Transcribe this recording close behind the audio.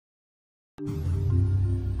Steam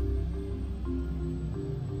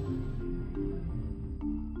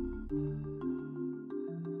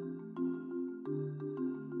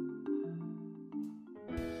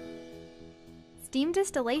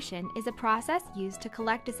distillation is a process used to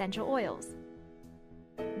collect essential oils.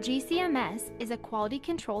 GCMS is a quality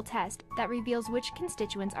control test that reveals which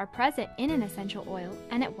constituents are present in an essential oil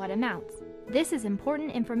and at what amounts. This is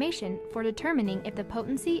important information for determining if the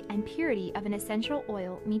potency and purity of an essential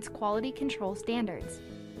oil meets quality control standards.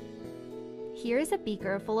 Here is a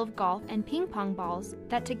beaker full of golf and ping pong balls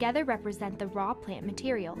that together represent the raw plant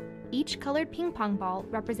material. Each colored ping pong ball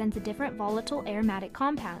represents a different volatile aromatic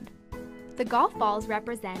compound. The golf balls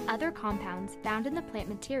represent other compounds found in the plant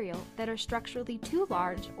material that are structurally too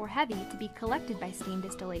large or heavy to be collected by steam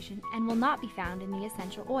distillation and will not be found in the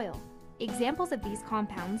essential oil. Examples of these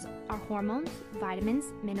compounds are hormones, vitamins,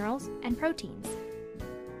 minerals, and proteins.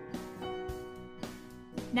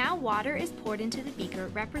 Now water is poured into the beaker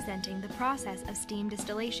representing the process of steam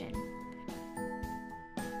distillation.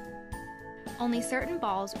 Only certain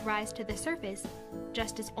balls rise to the surface,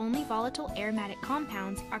 just as only volatile aromatic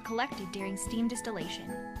compounds are collected during steam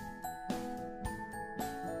distillation.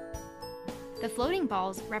 The floating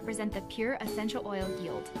balls represent the pure essential oil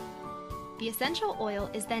yield. The essential oil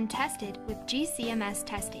is then tested with GCMS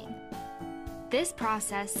testing. This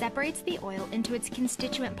process separates the oil into its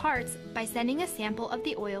constituent parts by sending a sample of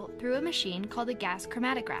the oil through a machine called a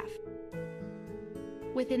Gaschromatograph.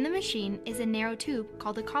 Within the machine is a narrow tube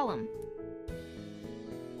called a column.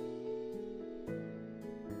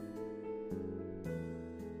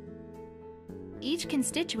 Each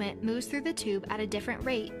constituent moves through the tube at a different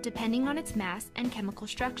rate depending on its mass and chemical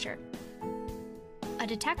structure. A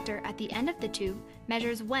detector at the end of the tube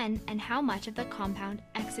measures when and how much of the compound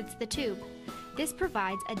exits the tube. This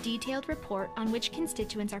provides a detailed report on which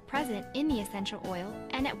constituents are present in the essential oil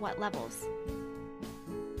and at what levels.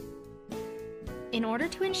 In order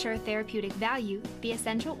to ensure therapeutic value, the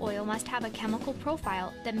essential oil must have a chemical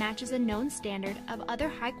profile that matches a known standard of other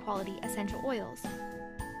high-quality essential oils.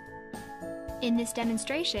 In this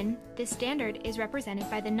demonstration, this standard is represented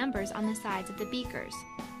by the numbers on the sides of the beakers.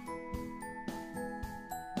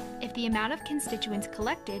 If the amount of constituents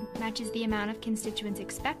collected matches the amount of constituents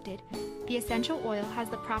expected, the essential oil has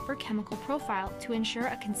the proper chemical profile to ensure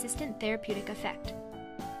a consistent therapeutic effect.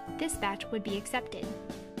 This batch would be accepted.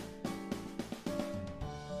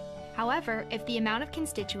 However, if the amount of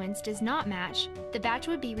constituents does not match, the batch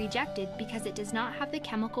would be rejected because it does not have the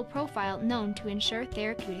chemical profile known to ensure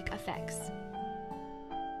therapeutic effects.